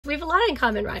We have a lot in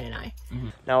common, Ryan and I.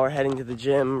 Now we're heading to the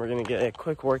gym. We're gonna get a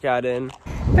quick workout in.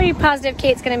 Pretty positive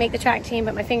Kate's gonna make the track team,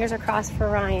 but my fingers are crossed for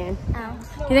Ryan.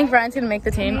 You think Ryan's gonna make the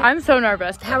team? I'm so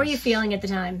nervous. How are you feeling at the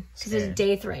time? Because it's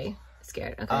day 3.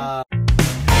 Scared, okay.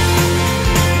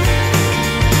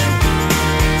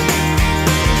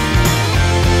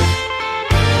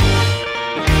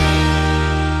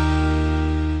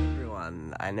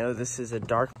 Everyone, I know this is a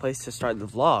dark place to start the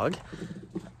vlog.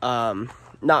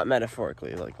 Not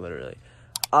metaphorically, like literally.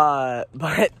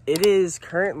 But it is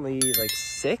currently like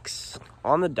 6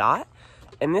 on the dot.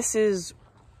 And this is,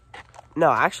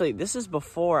 no, actually, this is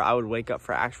before I would wake up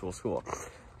for actual school.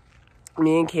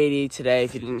 Me and Katie today,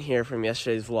 if you didn't hear from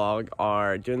yesterday's vlog,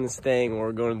 are doing this thing where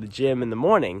we're going to the gym in the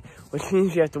morning, which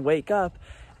means you have to wake up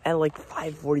at like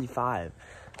 5:45.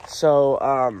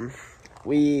 So,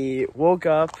 we woke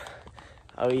up.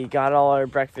 We got all our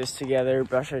breakfast together,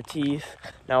 brushed our teeth.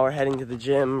 Now we're heading to the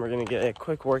gym. We're gonna get a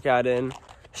quick workout in,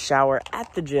 shower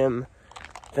at the gym,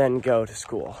 then go to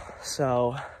school.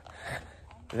 So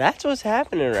that's what's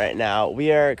happening right now.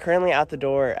 We are currently out the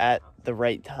door at the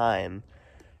right time.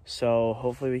 So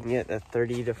hopefully we can get a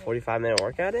 30 to 45 minute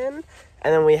workout in.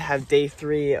 And then we have day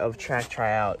 3 of track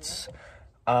tryouts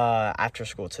after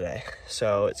school today.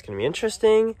 So it's gonna be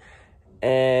interesting.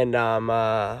 And I'm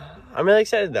really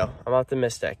excited though. I'm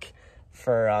optimistic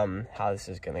for how this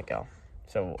is gonna go.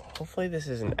 So hopefully this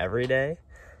isn't every day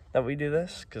that we do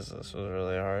this, because this was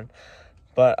really hard.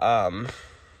 But we'll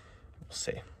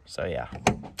see. So yeah,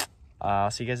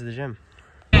 I'll see you guys at the gym.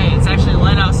 Okay, it's actually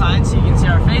light outside, so you can see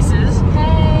our faces.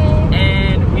 Hey.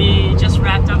 And we just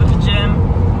wrapped up at the gym.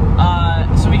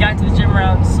 So we got to the gym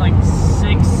around like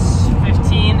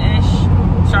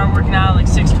 6:15-ish. Started working out at like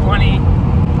 6:20.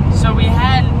 So we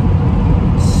had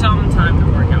some time to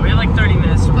work out. We had like 30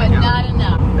 minutes to work out. But not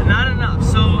enough. But not enough.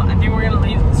 So I think we're gonna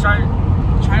try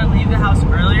to leave the house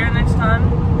earlier next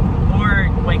time, or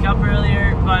wake up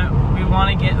earlier. But we want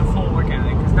to get a full workout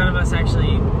in, because none of us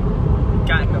actually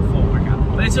got a full workout.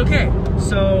 But it's okay.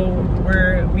 So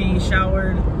we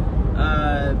showered,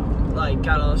 like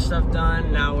got all the stuff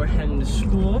done. Now we're heading to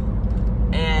school,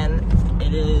 and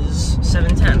it is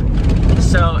 7:10.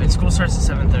 So school starts at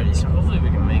 7:30. So hopefully we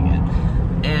can make it.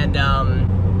 And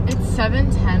it's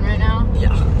 7:10 right now?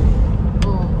 Yeah.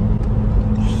 Ooh.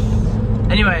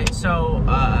 Anyway, so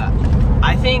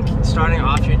I think starting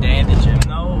off your day at the gym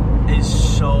though is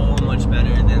so much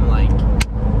better than like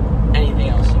anything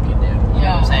else you could do. You know what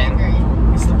I'm saying? I agree.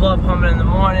 It's the blood pumping in the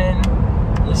morning,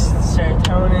 this is the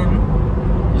serotonin,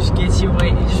 just gets you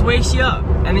it just wakes you up,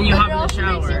 and then you hop in the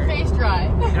shower. It also makes your face dry.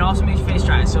 It also makes your face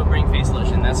dry, so bring face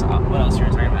lotion. That's what else you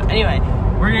were talking about. Anyway,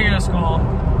 we're gonna go to school.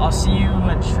 I'll see you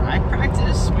at track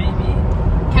practice, maybe.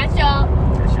 Catch y'all.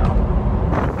 Catch y'all.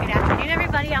 Good afternoon,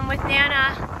 everybody. I'm with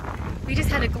Nana. We just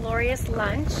had a glorious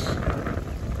lunch.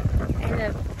 And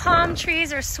the palm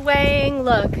trees are swaying.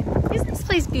 Look, isn't this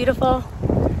place beautiful?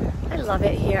 I love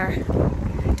it here.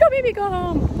 Don't make me go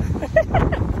home.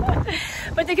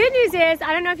 But the good news is,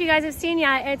 I don't know if you guys have seen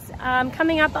yet, it's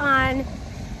coming up on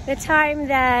the time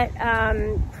that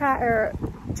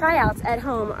tryouts at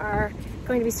home are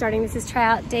going to be starting. This is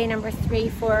tryout day number 3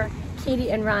 for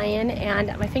Katie and Ryan,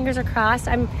 and my fingers are crossed.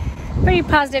 I'm pretty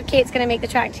positive Kate's gonna make the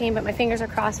track team, but my fingers are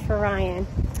crossed for Ryan.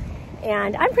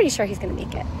 And I'm pretty sure he's gonna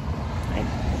make it.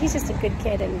 He's just a good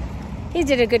kid, and he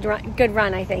did a good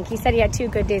run, I think. He said he had 2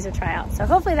 good days of tryouts, so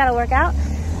hopefully that'll work out.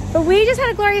 But we just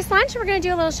had a glorious lunch. We're gonna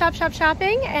do a little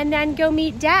shopping, and then go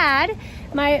meet Dad,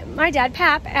 my dad,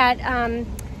 Pap, at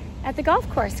the golf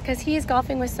course, because he is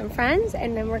golfing with some friends,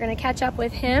 and then we're gonna catch up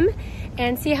with him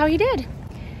and see how he did.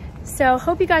 So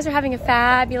hope you guys are having a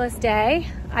fabulous day.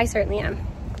 I certainly am.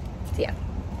 See ya.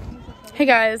 Hey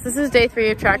guys, this is day 3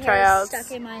 of track tryouts.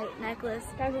 Stuck in my necklace.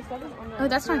 Oh,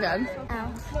 that's not good.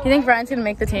 Ow. You think Ryan's gonna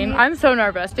make the team? I'm so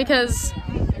nervous because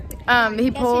he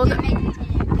pulled.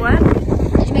 What?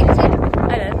 Did you make the team?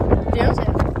 I did. You?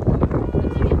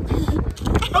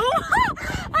 Oh,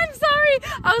 I'm sorry.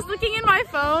 I was looking in my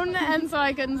phone, and so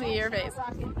I couldn't see your face.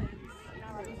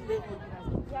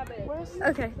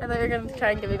 Okay, I thought you were gonna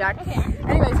try and give me back.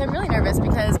 Anyways, I'm really nervous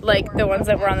because like the ones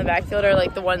that were on the backfield are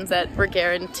like the ones that were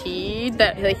guaranteed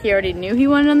that like he already knew he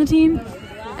wanted on the team,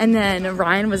 and then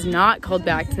Ryan was not called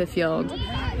back to the field,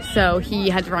 so he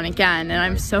had to run again, and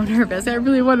I'm so nervous. I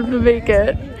really want him to make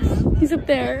it. He's up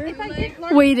there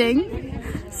waiting,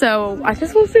 so I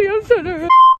guess we'll see. I'm so nervous.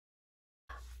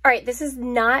 All right, this is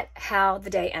not how the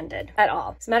day ended at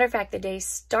all. As a matter of fact, the day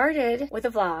started with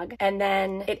a vlog and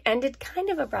then it ended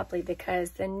kind of abruptly because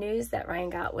the news that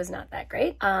Ryan got was not that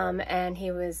great. And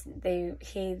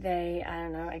they, I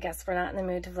don't know, I guess we're not in the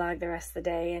mood to vlog the rest of the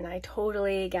day, and I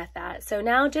totally get that. So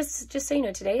now just so you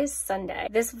know, today is Sunday.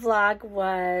 This vlog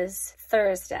was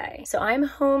Thursday. So I'm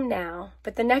home now,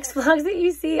 but the next vlogs that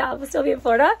you see, I'll still be in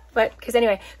Florida, but because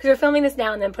we're filming this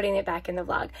now and then putting it back in the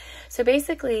vlog. So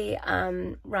basically,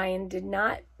 Ryan did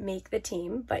not make the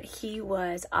team, but he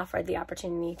was offered the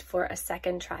opportunity for a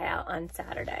second tryout on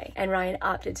Saturday. And Ryan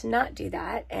opted to not do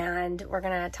that. And we're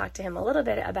gonna talk to him a little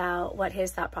bit about what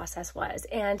his thought process was.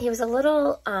 And he was a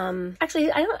little,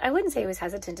 actually, I wouldn't say he was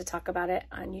hesitant to talk about it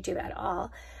on YouTube at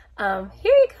all. Here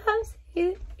he comes.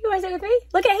 You want to say with me?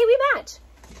 Look at, hey, we match.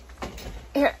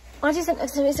 Here, why don't you sit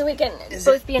next to me so we can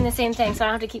both be in the same thing so I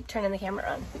don't have to keep turning the camera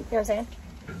on. You know what I'm saying?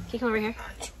 Can you come over here?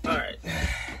 All right.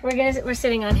 We're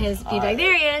sitting on his beanbag.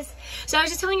 There he is. So I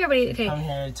was just telling everybody, okay. I'm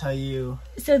here to tell you.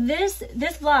 So this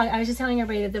vlog, I was just telling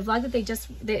everybody that the vlog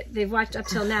that they've watched up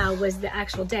till now was the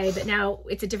actual day, but now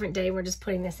it's a different day. We're just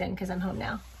putting this in because I'm home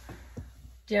now.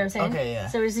 Do you know what I'm saying? Okay, yeah.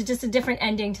 So it's just a different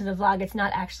ending to the vlog. It's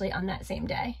not actually on that same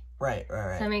day. Right.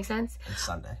 Does that make sense? It's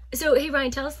Sunday. So, hey, Ryan,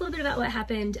 tell us a little bit about what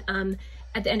happened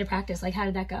at the end of practice. Like, how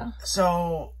did that go?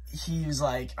 So, he was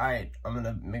like, all right, I'm going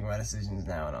to make my decisions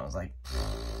now. And I was like...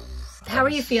 How were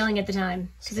you feeling at the time?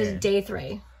 Because it was day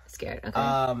 3. Scared, okay.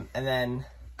 And then,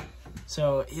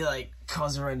 so he, like,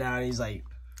 calls her right down and he's like,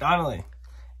 Donnelly.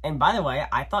 And by the way,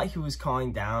 I thought he was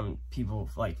calling down people,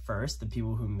 like, first, the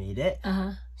people who made it.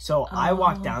 Uh-huh. So, I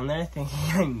walked down there thinking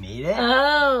I made it.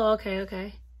 Oh,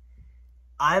 okay.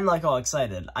 I'm like all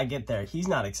excited. I get there. He's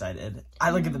not excited. I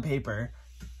look at the paper.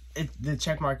 The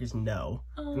check mark is no.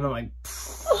 And I'm like,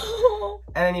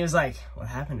 and then he was like, what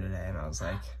happened today? And I was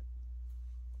like,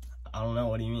 I don't know.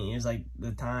 What do you mean? He was like,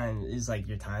 your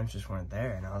times just weren't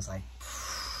there. And I was like,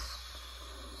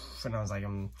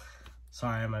 I'm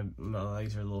sorry. My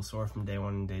legs are a little sore from day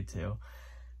 1 and day 2.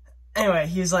 Anyway,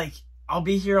 he's like, I'll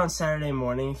be here on Saturday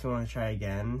morning if you want to try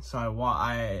again. So I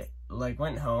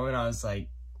went home and I was like,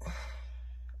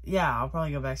 yeah, I'll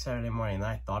probably go back Saturday morning. And then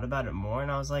I thought about it more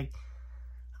and I was like,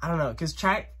 I don't know, because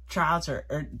track tryouts or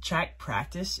track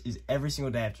practice is every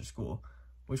single day after school,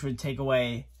 which would take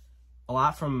away a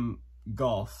lot from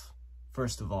golf,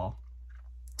 first of all,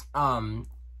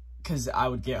 because I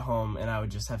would get home and I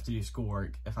would just have to do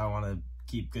schoolwork if I want to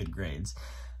keep good grades.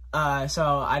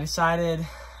 So I decided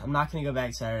I'm not going to go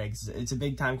back Saturday because it's a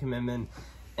big time commitment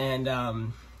and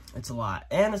it's a lot.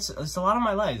 And it's a lot on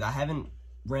my legs. I haven't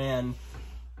ran...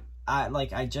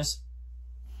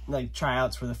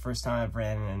 tryouts were the first time I've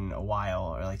ran in a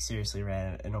while, or like seriously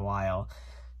ran in a while.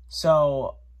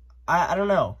 So I don't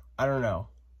know.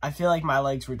 I feel like my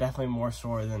legs were definitely more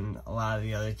sore than a lot of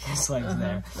the other kids' legs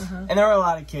there. And there were a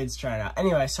lot of kids trying out.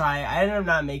 Anyway, so I ended up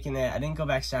not making it. I didn't go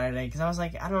back Saturday because I was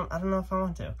like, I don't know if I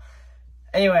want to.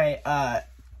 Anyway,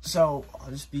 so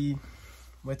I'll just be...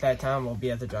 With that time, we'll be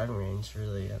at the driving range,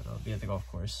 really. I'll be at the golf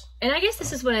course. And I guess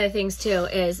this is one of the things, too,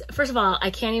 is, first of all,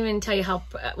 I can't even tell you how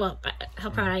proud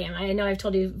I am. I know I've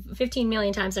told you 15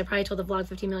 million times, I probably told the vlog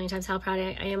 15 million times how proud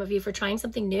I am of you for trying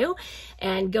something new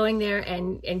and going there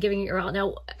and giving it your all.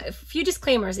 Now, a few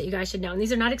disclaimers that you guys should know, and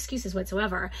these are not excuses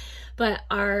whatsoever, but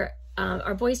our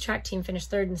boys track team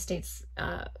finished 3rd in the States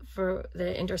for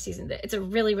the indoor season. It's a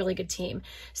really, really good team.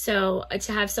 So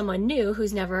to have someone new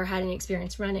who's never had any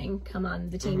experience running come on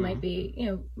the team might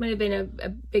have been a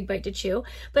big bite to chew,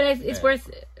 but it's worth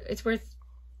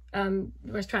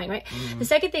trying, right? The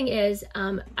second thing is,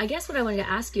 I guess what I wanted to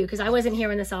ask you, because I wasn't here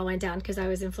when this all went down because I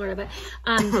was in Florida,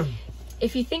 but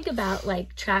if you think about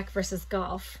like track versus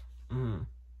golf,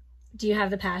 do you have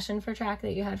the passion for track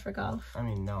that you had for golf? I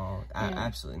mean, no,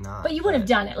 absolutely not. But you would have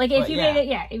done it. Like, if you made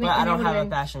it, But I don't have a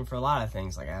passion for a lot of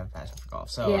things. Like, I have a passion for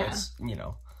golf. So, it's,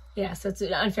 Yeah, so it's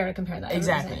unfair to compare that.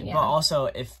 Exactly. But also,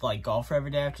 if, like, golf for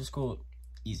every day after school,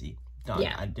 easy. Done.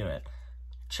 Yeah. I'd do it.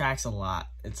 Track's a lot.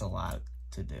 It's a lot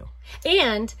to do.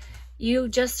 And you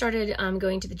just started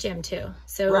going to the gym, too.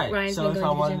 So, right. Ryan's so been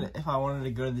going to the gym. If I wanted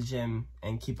to go to the gym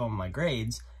and keep up with my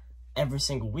grades... every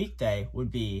single weekday would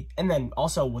be, and then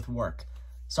also with work.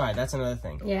 Sorry, that's another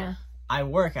thing. Yeah. I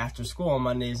work after school on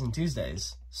Mondays and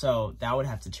Tuesdays, so that would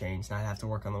have to change, and I'd have to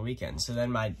work on the weekends. So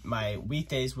then my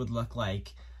weekdays would look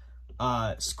like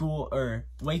school, or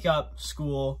wake up,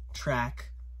 school,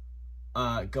 track,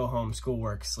 go home, school,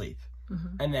 work, sleep.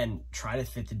 And then try to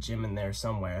fit the gym in there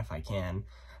somewhere if I can.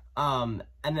 And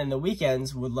then the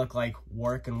weekends would look like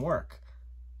work and work.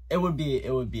 It would be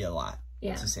a lot.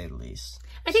 Yeah. To say the least.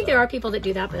 I think there are people that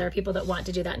do that, but there are people that want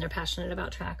to do that and they're passionate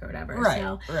about track or whatever.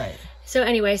 Right, right. So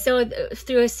anyway,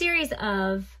 through a series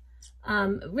of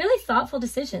really thoughtful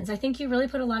decisions, I think you really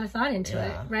put a lot of thought into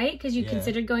it, right? Because you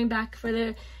considered going back for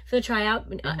the tryout,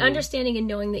 understanding and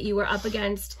knowing that you were up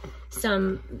against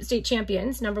some state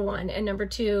champions, number one, and number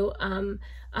two,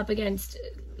 up against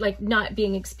like not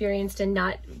being experienced and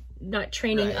not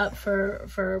training up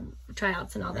for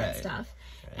tryouts and all that stuff.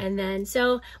 And then,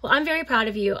 I'm very proud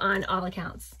of you on all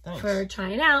accounts. Thanks. For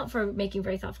trying out, for making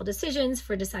very thoughtful decisions,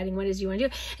 for deciding what it is you want to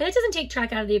do. And it doesn't take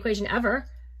track out of the equation ever.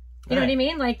 You know what I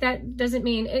mean? Like, that doesn't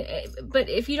mean, but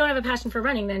if you don't have a passion for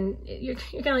running, then you're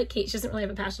kind of like Kate. She doesn't really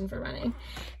have a passion for running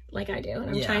like I do. And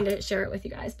I'm trying to share it with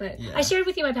you guys. But I shared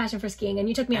with you my passion for skiing, and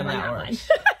you took me up on that one.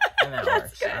 And that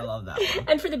works. Good. I love that one.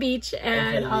 And for the beach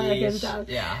and all that good stuff.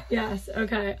 Yeah. Yes.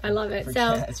 Okay. I love it. For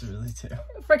cats, really, too.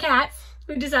 For cats.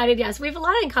 We decided, yes, we have a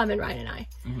lot in common, Ryan and I.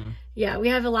 Yeah, we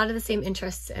have a lot of the same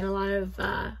interests and a lot of...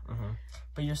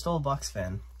 But you're still a Bucks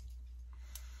fan.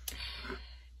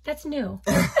 That's new.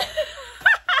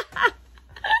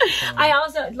 I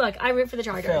also, look, I root for the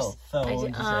Chargers. Phil, what would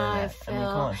you say to that? Phil. I mean,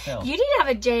 come on, Phil. You need to have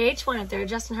a JH one up there,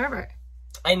 Justin Herbert.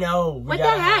 I know. What the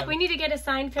heck? We need to get a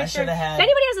signed picture. If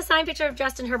anybody has a signed picture of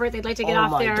Justin Herbert they'd like to get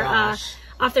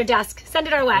off their desk, send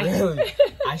it our way. Really?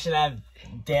 I should have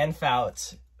Dan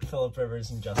Fouts, Phillip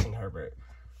Rivers, and Justin Herbert.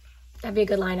 That'd be a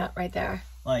good lineup right there.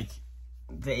 Like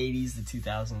the 80s, the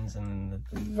 2000s, and the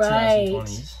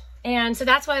 2020s. And so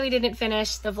that's why we didn't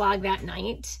finish the vlog that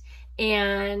night.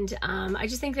 And I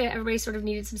just think that everybody sort of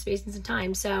needed some space and some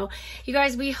time. So you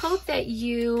guys, we hope that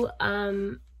you...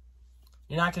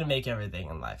 You're not going to make everything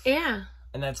in life. Yeah.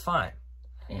 And that's fine.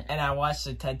 Yeah. And I watched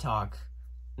a TED Talk,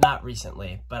 not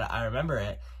recently, but I remember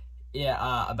it.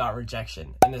 Yeah, about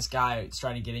rejection. And this guy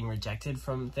started getting rejected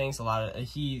from things.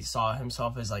 He saw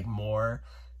himself as like more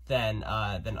than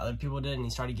other people did, and he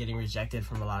started getting rejected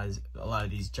from a lot of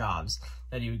these jobs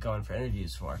that he would go in for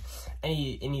interviews for. And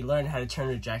he learned how to turn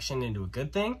rejection into a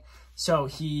good thing. So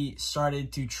he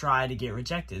started to try to get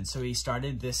rejected. So he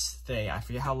started this thing. I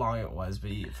forget how long it was,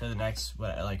 but for the next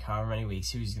however many weeks,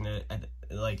 he was gonna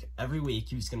every week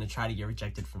he was gonna try to get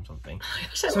rejected from something.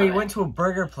 So he went to a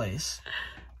burger place.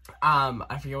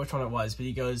 I forget which one it was, but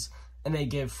he goes and they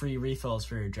give free refills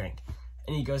for your drink.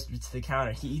 And he goes to the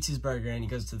counter. He eats his burger and he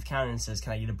goes to the counter and says,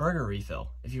 "Can I get a burger refill?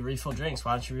 If you refill drinks,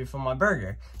 why don't you refill my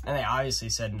burger?" And they obviously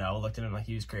said no, looked at him like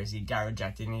he was crazy. He got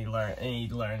rejected, and he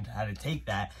learned how to take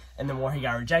that. And the more he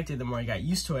got rejected, the more he got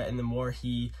used to it, and the more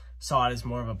he saw it as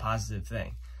more of a positive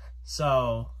thing.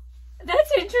 So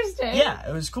that's interesting. Yeah,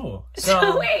 it was cool.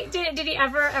 So wait, did he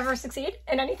ever succeed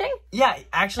in anything? Yeah,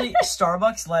 actually,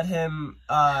 Starbucks let him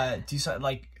do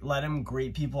something, let him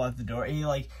greet people at the door. He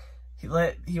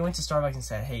went to Starbucks and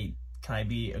said, "Hey, can I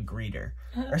be a greeter?"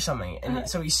 or something. And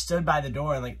so he stood by the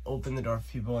door and opened the door for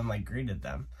people and greeted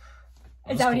them.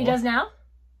 Is that what he does now?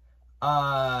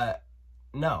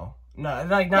 No.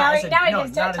 Not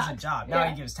as a job. Now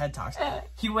he gives TED Talks.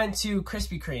 He went to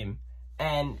Krispy Kreme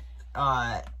and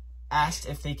asked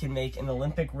if they can make an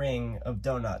Olympic ring of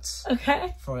donuts.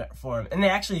 Okay. For him, and they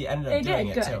actually ended up doing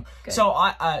it too. Good.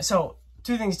 So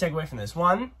two things to take away from this.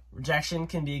 One, rejection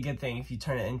can be a good thing if you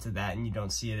turn it into that and you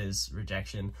don't see it as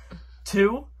rejection.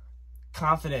 Two,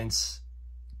 confidence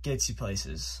gets you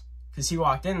places. Because he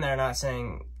walked in there not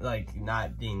saying,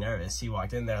 not being nervous. He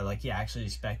walked in there he actually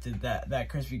expected that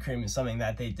Krispy Kreme is something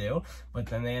that they do, but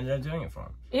then they ended up doing it for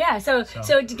him. Yeah, so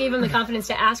it gave him the confidence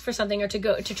to ask for something or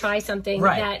to try something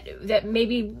that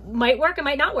maybe might work or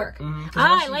might not work.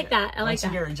 I like that. Once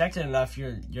you get rejected enough,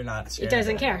 you're not scared. It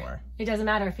doesn't care. Anymore. It doesn't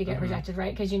matter if you get rejected,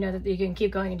 right? Because you know that you can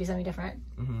keep going and do something different.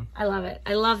 I love it.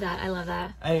 I love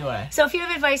that. Anyway. So if you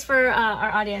have advice for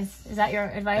our audience, is that your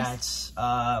advice?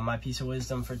 That's my piece of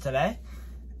wisdom for today.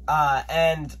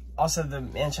 And also the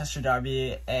Manchester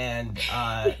Derby and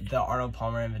the Arnold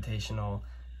Palmer Invitational,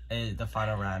 the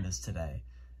final round is today.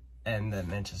 And the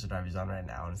Manchester Derby's on right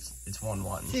now, and it's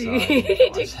 1-1. So you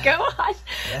need to go on.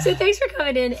 Yeah. So thanks for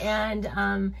coming in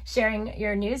and sharing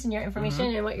your news and your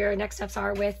information and what your next steps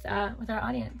are with our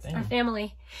audience, our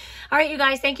family. All right, you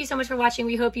guys, thank you so much for watching.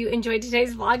 We hope you enjoyed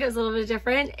today's vlog. It was a little bit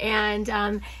different.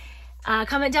 And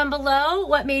comment down below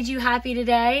what made you happy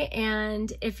today,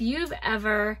 and if you've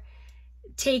ever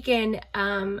taken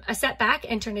a setback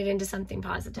and turned it into something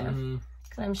positive.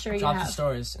 Because I'm sure you have. Drop the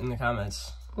stories in the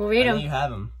comments. We'll read them. You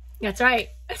have them. That's right.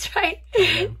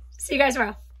 See you guys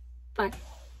tomorrow. Bye.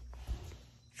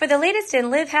 For the latest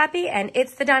in Live Happy and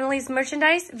It's the Donnellys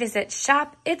merchandise, visit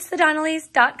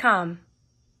shopitsthedonnellys.com.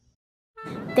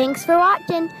 Thanks for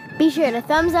watching. Be sure to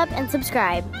thumbs up and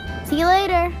subscribe. See you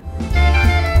later.